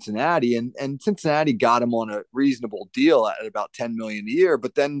to Cincinnati, and Cincinnati got him on a reasonable deal at about $10 million a year.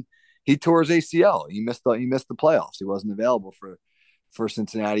 But then he tore his ACL. He missed the playoffs. He wasn't available for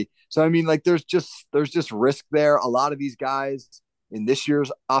Cincinnati. So I mean, like there's just risk there. A lot of these guys in this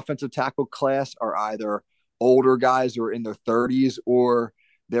year's offensive tackle class are either older guys who are in their 30s or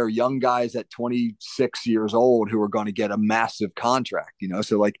they're young guys at 26 years old who are going to get a massive contract.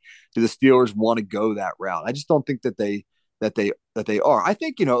 So like, do the Steelers want to go that route? I just don't think that they are. I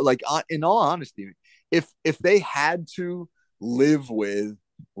think, in all honesty, if they had to live with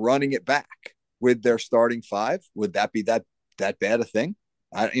running it back with their starting 5, would that be that bad a thing?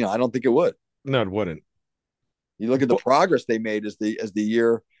 I don't think it would. No, it wouldn't. You look at the progress they made as the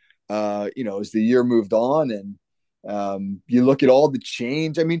year, as the year moved on, and you look at all the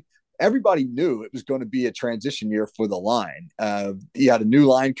change. I mean, everybody knew it was going to be a transition year for the line. You had a new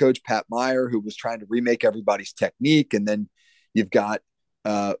line coach, Pat Meyer, who was trying to remake everybody's technique. And then you've got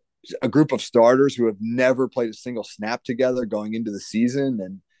a group of starters who have never played a single snap together going into the season.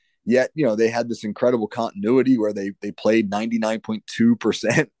 And yet, they had this incredible continuity where they played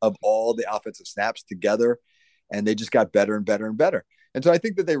 99.2% of all the offensive snaps together. And they just got better and better and better. And so I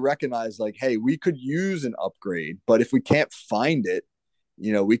think that they recognize, like, hey, we could use an upgrade, but if we can't find it,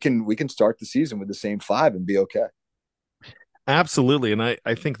 we can start the season with the same 5 and be okay. Absolutely. And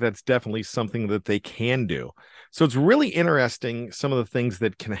I think that's definitely something that they can do. So it's really interesting, some of the things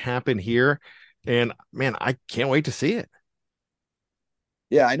that can happen here. And man, I can't wait to see it.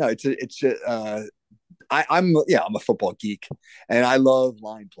 Yeah, I know. I'm a football geek, and I love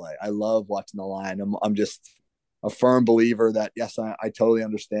line play. I love watching the line. I'm just a firm believer that, yes, I totally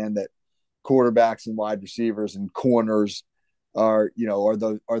understand that quarterbacks and wide receivers and corners are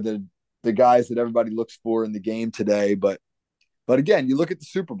the guys that everybody looks for in the game today. But again, you look at the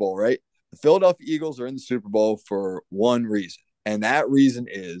Super Bowl, right? The Philadelphia Eagles are in the Super Bowl for one reason, and that reason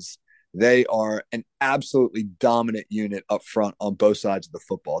is they are an absolutely dominant unit up front on both sides of the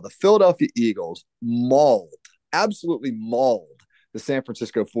football. The Philadelphia Eagles absolutely mauled the San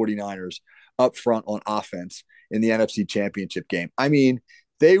Francisco 49ers up front on offense in the NFC Championship game. I mean,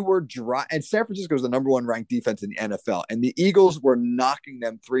 they were dry, and San Francisco is the number 1 ranked defense in the NFL, and the Eagles were knocking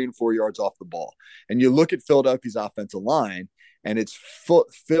them 3 and 4 yards off the ball. And you look at Philadelphia's offensive line, and it's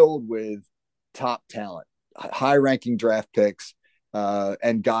filled with top talent, high-ranking draft picks,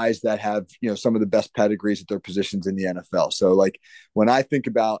 and guys that have, some of the best pedigrees at their positions in the NFL. So, like, when I think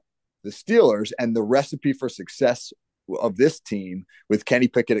about the Steelers and the recipe for success of this team with Kenny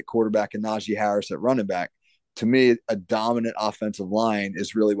Pickett at quarterback and Najee Harris at running back, to me, a dominant offensive line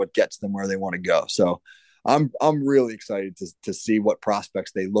is really what gets them where they want to go. So I'm really excited to see what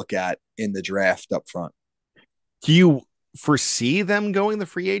prospects they look at in the draft up front. Do you foresee them going the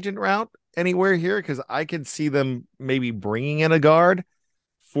free agent route anywhere here? Because I could see them maybe bringing in a guard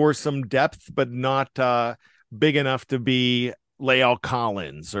for some depth, but not big enough to be La'el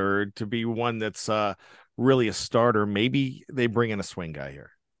Collins or to be one that's really a starter. Maybe they bring in a swing guy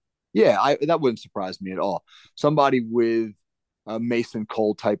here. Yeah, that wouldn't surprise me at all. Somebody with a Mason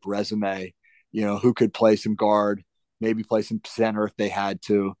Cole type resume, who could play some guard, maybe play some center if they had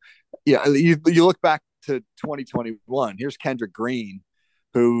to. Yeah, you look back to 2021. Here's Kendrick Green,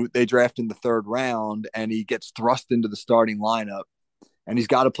 who they draft in the 3rd round, and he gets thrust into the starting lineup, and he's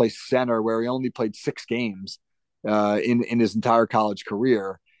got to play center where he only played 6 games in his entire college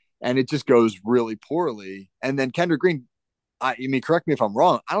career, and it just goes really poorly. And then Kendrick Green, I mean, correct me if I'm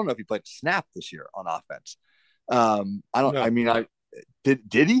wrong, I don't know if he played a snap this year on offense.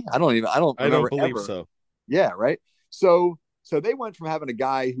 Did he? I don't believe so. Yeah, right. So they went from having a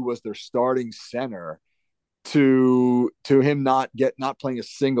guy who was their starting center to him not playing a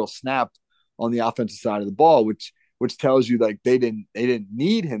single snap on the offensive side of the ball, which tells you, like, they didn't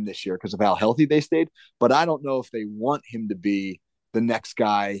need him this year because of how healthy they stayed. But I don't know if they want him to be the next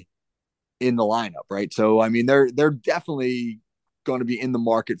guy in the lineup, right? So I mean, they're definitely going to be in the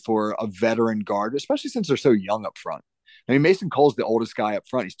market for a veteran guard, especially since they're so young up front. I mean, Mason Cole's the oldest guy up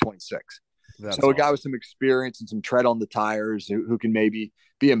front. He's 26. That's so a guy with some experience and some tread on the tires who can maybe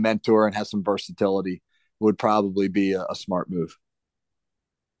be a mentor and has some versatility would probably be a smart move.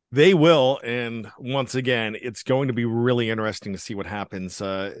 They will. And once again, it's going to be really interesting to see what happens.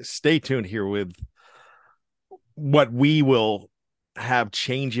 Stay tuned here with what we will have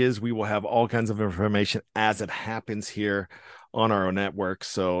changes. We will have all kinds of information as it happens here on our own network.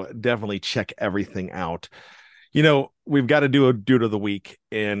 So definitely check everything out. We've got to do a dude of the week.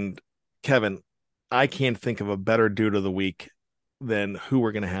 And Kevin, I can't think of a better dude of the week than who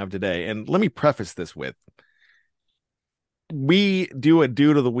we're going to have today. And let me preface this with, we do a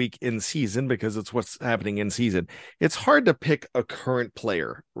dude of the week in season because it's what's happening in season. It's hard to pick a current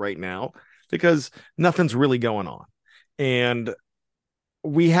player right now because nothing's really going on. And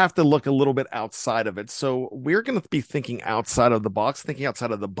we have to look a little bit outside of it. So we're going to be thinking outside of the box, thinking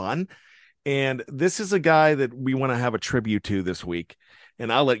outside of the bun. And this is a guy that we want to have a tribute to this week.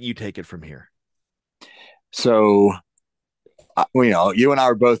 And I'll let you take it from here. So, you and I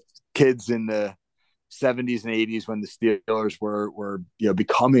were both kids in the 70s and 80s when the Steelers were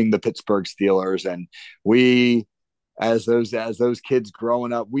becoming the Pittsburgh Steelers. And we, as those kids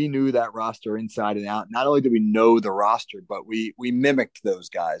growing up, we knew that roster inside and out. Not only did we know the roster, but we mimicked those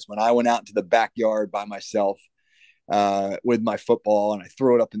guys. When I went out into the backyard by myself with my football and I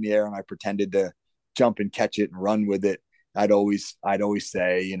threw it up in the air and I pretended to jump and catch it and run with it, I'd always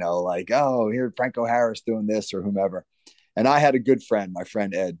say, oh, here Franco Harris doing this or whomever. And I had a good friend, my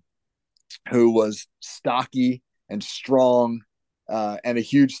friend Ed, who was stocky and strong, and a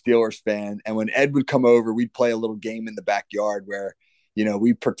huge Steelers fan. And when Ed would come over, we'd play a little game in the backyard where,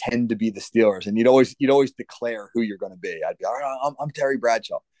 we pretend to be the Steelers, and you'd always declare who you're going to be. I'd be, all right, I'm Terry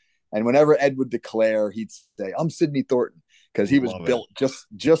Bradshaw. And whenever Ed would declare, he'd say, I'm Sidney Thornton, because he was built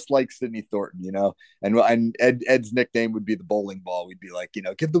just like Sidney Thornton, and Ed's nickname would be the bowling ball. We'd be like, give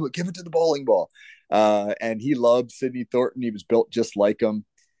it to the bowling ball. And he loved Sidney Thornton. He was built just like him.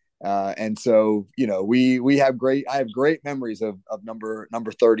 And so, I have great memories of number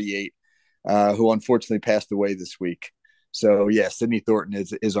 38, who unfortunately passed away this week. So yeah, Sidney Thornton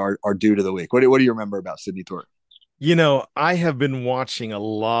is our dude of the week. What do you remember about Sidney Thornton? I have been watching a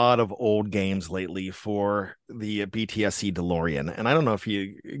lot of old games lately for the BTSC DeLorean, and I don't know if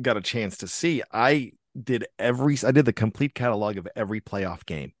you got a chance to see. I did the complete catalog of every playoff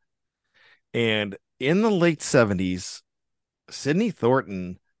game, and in the late 70s, Sidney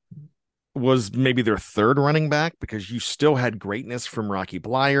Thornton was maybe their third running back, because you still had greatness from Rocky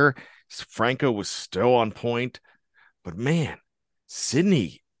Bleier. Franco was still on point, but man,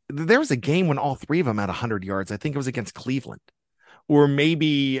 Sidney. There was a game when all three of them had 100 yards. I think it was against Cleveland, or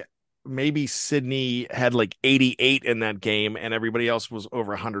maybe Sidney had like 88 in that game and everybody else was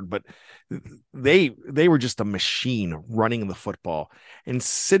over 100, but they were just a machine running the football. And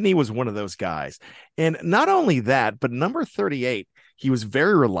Sidney was one of those guys. And not only that, but number 38, he was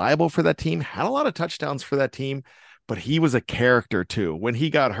very reliable for that team, had a lot of touchdowns for that team, but he was a character too. When he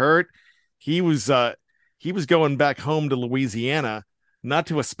got hurt, he was going back home to Louisiana, not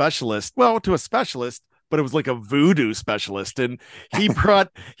to a specialist, to a specialist, but it was like a voodoo specialist. And he brought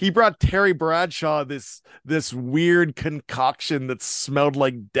Terry Bradshaw this weird concoction that smelled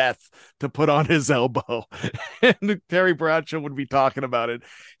like death to put on his elbow. And Terry Bradshaw would be talking about it.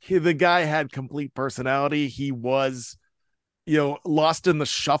 The guy had complete personality. He was, lost in the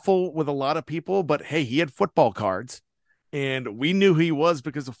shuffle with a lot of people, but hey, he had football cards, and we knew who he was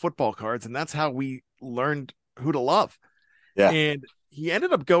because of football cards. And that's how we learned who to love. Yeah. And he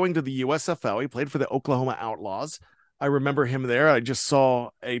ended up going to the USFL. He played for the Oklahoma Outlaws. I remember him there. I just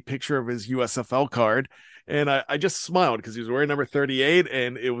saw a picture of his USFL card, and I just smiled because he was wearing number 38,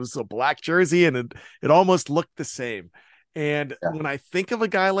 and it was a black jersey, and it almost looked the same. And when I think of a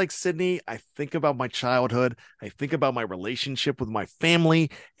guy like Sidney, I think about my childhood. I think about my relationship with my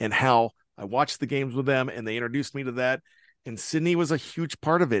family and how I watched the games with them, and they introduced me to that. And Sidney was a huge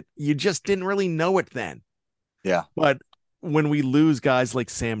part of it. You just didn't really know it then. Yeah. But when we lose guys like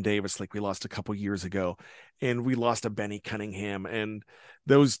Sam Davis, like we lost a couple years ago, and we lost a Benny Cunningham, and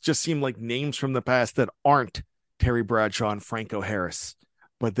those just seem like names from the past that aren't Terry Bradshaw and Franco Harris,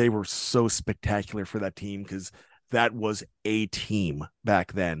 but they were so spectacular for that team, because that was a team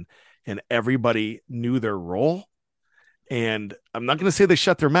back then, and everybody knew their role. And I'm not going to say they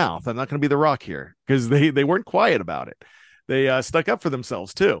shut their mouth. I'm not going to be the Rock here, because they weren't quiet about it. They stuck up for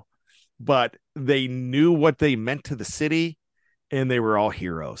themselves too. But they knew what they meant to the city, and they were all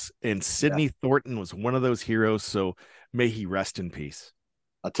heroes. And Sidney Thornton was one of those heroes. So may he rest in peace.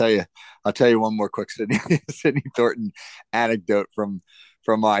 I'll tell you one more quick Sidney Thornton anecdote from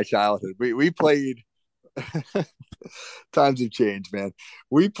my childhood. We played. Times have changed, man.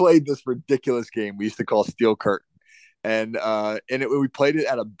 We played this ridiculous game we used to call Steel Curtain, and we played it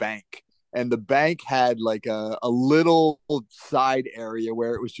at a bank. And the bank had like a little side area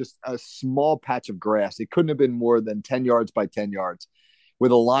where it was just a small patch of grass. It couldn't have been more than 10 yards by 10 yards,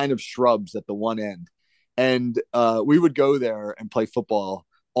 with a line of shrubs at the one end. And we would go there and play football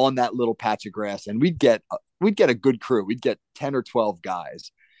on that little patch of grass. And we'd get a good crew. We'd get 10 or 12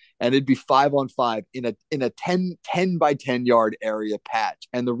 guys. And it'd be 5-on-5 in a 10 by 10 yard area patch.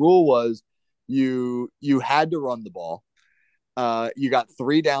 And the rule was you had to run the ball. You got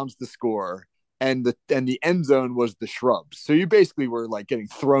 3 downs to score, and the end zone was the shrubs. So you basically were like getting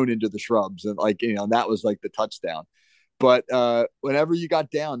thrown into the shrubs, and that was like the touchdown. But whenever you got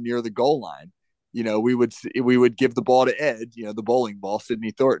down near the goal line, we would give the ball to Ed, the bowling ball,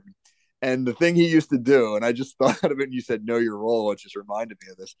 Sidney Thornton. And the thing he used to do, and I just thought of it, and you said know your role, it just reminded me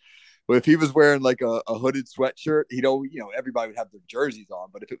of this. But if he was wearing like a hooded sweatshirt, everybody would have their jerseys on.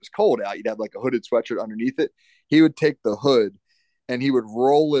 But if it was cold out, you'd have like a hooded sweatshirt underneath it. He would take the hood and he would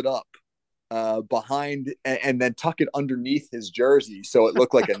roll it up behind and then tuck it underneath his jersey so it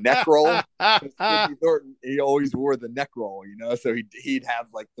looked like a neck roll. Thornton, he always wore the neck roll, so he'd have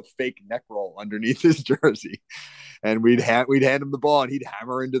like the fake neck roll underneath his jersey, and we'd hand him the ball and he'd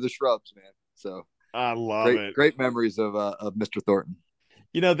hammer into the shrubs, man. So I love it. Great memories of Mr. Thornton.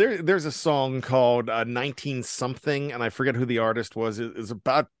 There's a song called 19 something, and I forget who the artist was. It was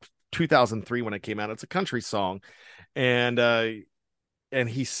about 2003 when it came out. It's a country song, and and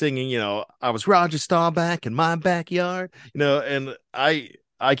he's singing, I was Roger Staubach in my backyard, and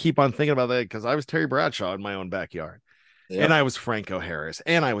I keep on thinking about that because I was Terry Bradshaw in my own backyard. Yeah. And I was Franco Harris,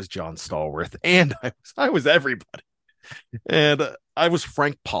 and I was John Stallworth, and I was everybody. And I was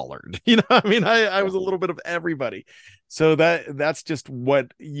Frank Pollard. I was a little bit of everybody. So that's just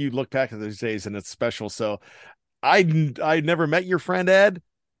what you look back at those days, and it's special. So I never met your friend Ed,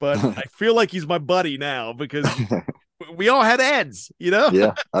 but I feel like he's my buddy now because we all had Eds,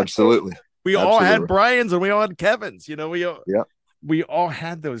 Yeah, absolutely. We all had Brian's and we all had Kevin's, we all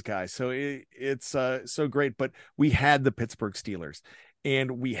had those guys. So it's so great. But we had the Pittsburgh Steelers,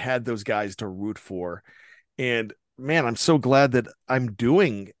 and we had those guys to root for. And man, I'm so glad that I'm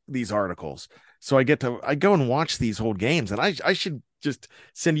doing these articles. So I go and watch these old games, and I should just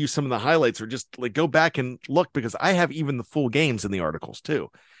send you some of the highlights, or just like go back and look, because I have even the full games in the articles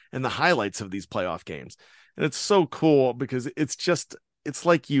too, and the highlights of these playoff games. And it's so cool because it's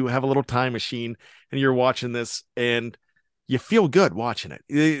like you have a little time machine and you're watching this and you feel good watching it.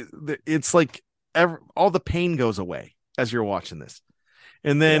 It's like all the pain goes away as you're watching this.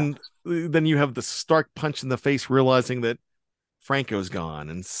 And then you have the stark punch in the face, realizing that Franco's gone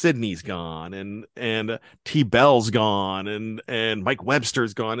and Sidney's gone and T Bell's gone and Mike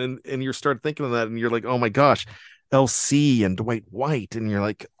Webster's gone. And you start thinking of that and you're like, oh my gosh, LC and Dwight White. And you're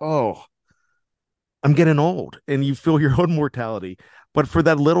like, oh, I'm getting old, and you feel your own mortality. But for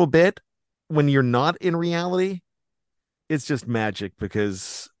that little bit, when you're not in reality, it's just magic,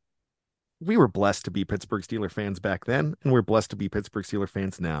 because we were blessed to be Pittsburgh Steelers fans back then, and we're blessed to be Pittsburgh Steelers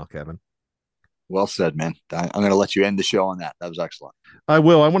fans now, Kevin. Well said, man. I'm going to let you end the show on that. That was excellent. I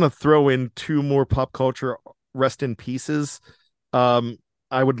will. I want to throw in two more pop culture rest in pieces. I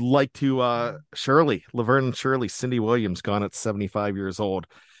would like to Laverne and Shirley, Cindy Williams, gone at 75 years old.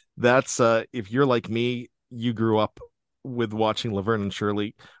 That's if you're like me, you grew up with watching Laverne and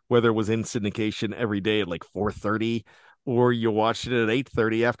Shirley, whether it was in syndication every day at like 4:30, or you watched it at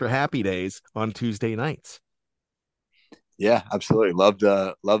 8:30 after Happy Days on Tuesday nights. Yeah, absolutely. Loved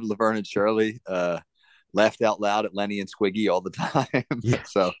Laverne and Shirley. Laughed out loud at Lenny and Squiggy all the time. Yeah.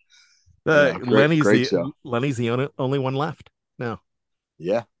 So Lenny's the only one left now.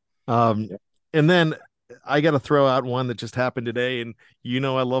 Yeah. And then I got to throw out one that just happened today, and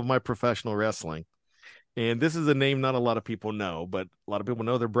I love my professional wrestling. And this is a name not a lot of people know, but a lot of people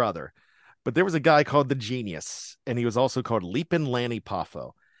know their brother. But there was a guy called the Genius, and he was also called Leapin' Lanny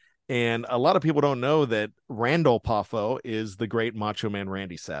Poffo. And a lot of people don't know that Randall Poffo is the great Macho Man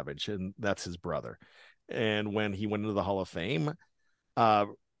Randy Savage, and that's his brother. And when he went into the Hall of Fame,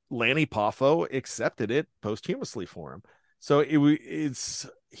 Lanny Poffo accepted it posthumously for him. So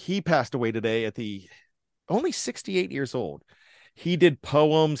he passed away today at only 68 years old. He did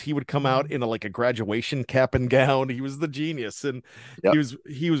poems. He would come out in a graduation cap and gown. He was the Genius, and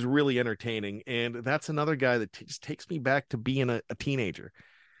he was really entertaining. And that's another guy that just takes me back to being a teenager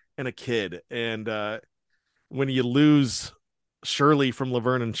and a kid. And when you lose Shirley from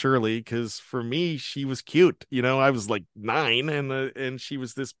Laverne and Shirley, because for me, she was cute. I was like 9, and she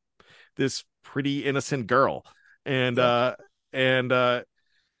was this pretty innocent girl. And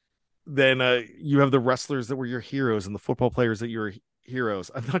then you have the wrestlers that were your heroes and the football players that you were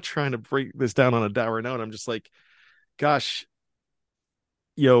heroes. I'm not trying to break this down on a dour note. I'm just like, gosh,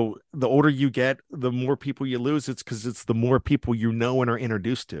 the older you get, the more people you lose. It's because it's the more people and are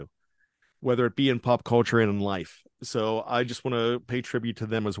introduced to, whether it be in pop culture and in life. So I just want to pay tribute to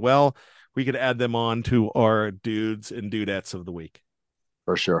them as well. We could add them on to our dudes and dudettes of the week.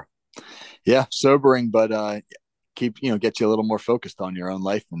 For sure. Yeah. Sobering, but get you a little more focused on your own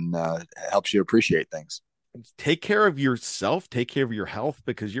life, and helps you appreciate things. Take care of yourself, take care of your health,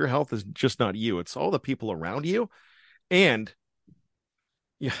 because your health is just not you. It's all the people around you. And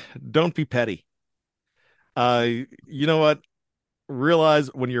don't be petty. You know what? Realize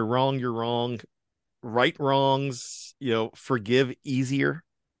when you're wrong, you're wrong. Right wrongs, forgive easier.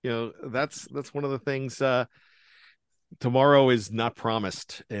 That's one of the things. Tomorrow is not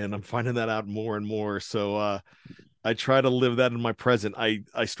promised, and I'm finding that out more and more. So I try to live that in my present.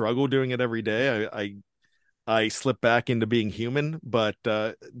 I struggle doing it every day. I slip back into being human, but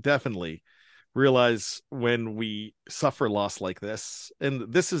definitely realize when we suffer loss like this,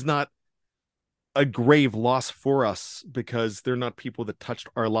 and this is not a grave loss for us because they're not people that touched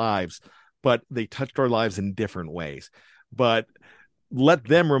our lives, but they touched our lives in different ways. But let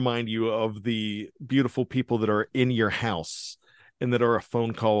them remind you of the beautiful people that are in your house and that are a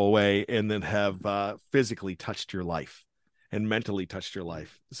phone call away, and that have physically touched your life and mentally touched your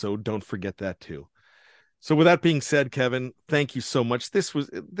life. So don't forget that too. So with that being said, Kevin, thank you so much. This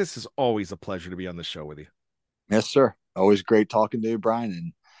is always a pleasure to be on the show with you. Yes, sir. Always great talking to you, Brian,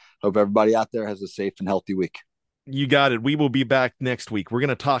 and hope everybody out there has a safe and healthy week. You got it. We will be back next week. We're going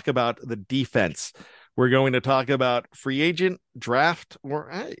to talk about the defense. We're going to talk about free agent, draft,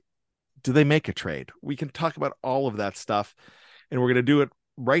 or do they make a trade? We can talk about all of that stuff, and we're going to do it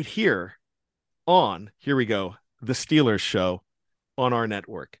right here on, here we go, The Steelers Show on our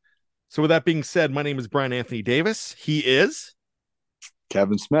network. So with that being said, my name is Brian Anthony Davis. He is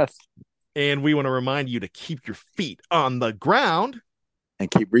Kevin Smith. And we want to remind you to keep your feet on the ground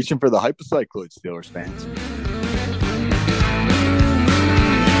and keep reaching for the hypocycloid, Steelers fans.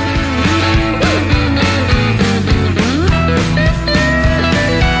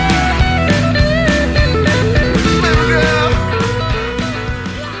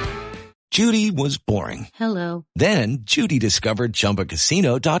 Judy was boring. Hello. Then Judy discovered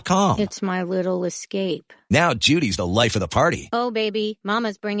ChumbaCasino.com. It's my little escape. Now Judy's the life of the party. Oh, baby,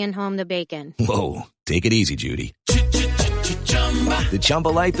 mama's bringing home the bacon. Whoa, take it easy, Judy. The Chumba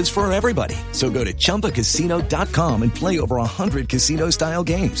life is for everybody. So go to ChumbaCasino.com and play over 100 casino-style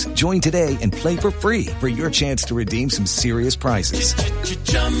games. Join today and play for free for your chance to redeem some serious prizes.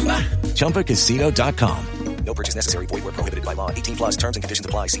 ChumbaCasino.com. No purchase necessary. Void where prohibited by law. 18+ terms and conditions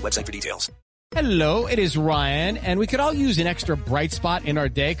apply. See website for details. Hello, it is Ryan, and we could all use an extra bright spot in our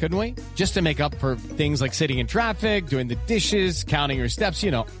day, couldn't we? Just to make up for things like sitting in traffic, doing the dishes, counting your steps,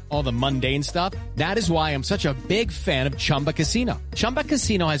 all the mundane stuff. That is why I'm such a big fan of Chumba Casino. Chumba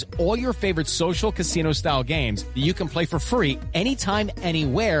Casino has all your favorite social casino-style games that you can play for free anytime,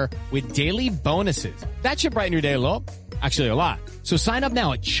 anywhere with daily bonuses. That should brighten your day a little. Actually, a lot. So sign up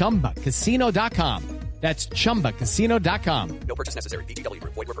now at ChumbaCasino.com. That's ChumbaCasino.com. No purchase necessary. VGW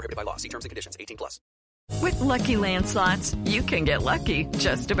Group. Void where prohibited by law. See terms and conditions. 18+. With Lucky Land Slots, you can get lucky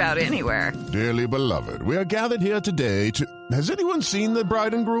just about anywhere. Dearly beloved, we are gathered here today to... Has anyone seen the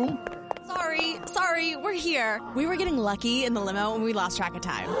bride and groom? Sorry, we're here. We were getting lucky in the limo and we lost track of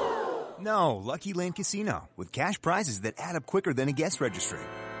time. No, Lucky Land Casino. With cash prizes that add up quicker than a guest registry.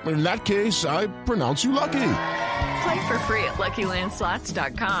 In that case, I pronounce you lucky. Play for free at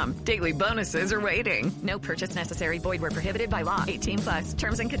LuckyLandSlots.com. Daily bonuses are waiting. No purchase necessary. Void where prohibited by law. 18+.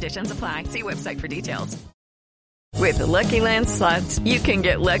 Terms and conditions apply. See website for details. With the Lucky Land Slots, you can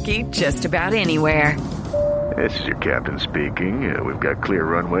get lucky just about anywhere. This is your captain speaking. We've got clear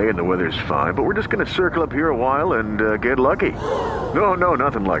runway and the weather's fine, but we're just going to circle up here a while and get lucky. No,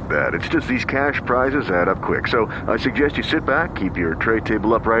 nothing like that. It's just these cash prizes add up quick. So I suggest you sit back, keep your tray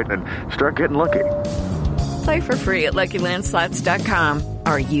table upright, and start getting lucky. Play for free at LuckyLandSlots.com.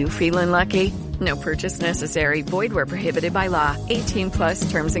 Are you feeling lucky? No purchase necessary. Void where prohibited by law.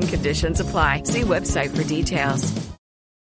 18+ terms and conditions apply. See website for details.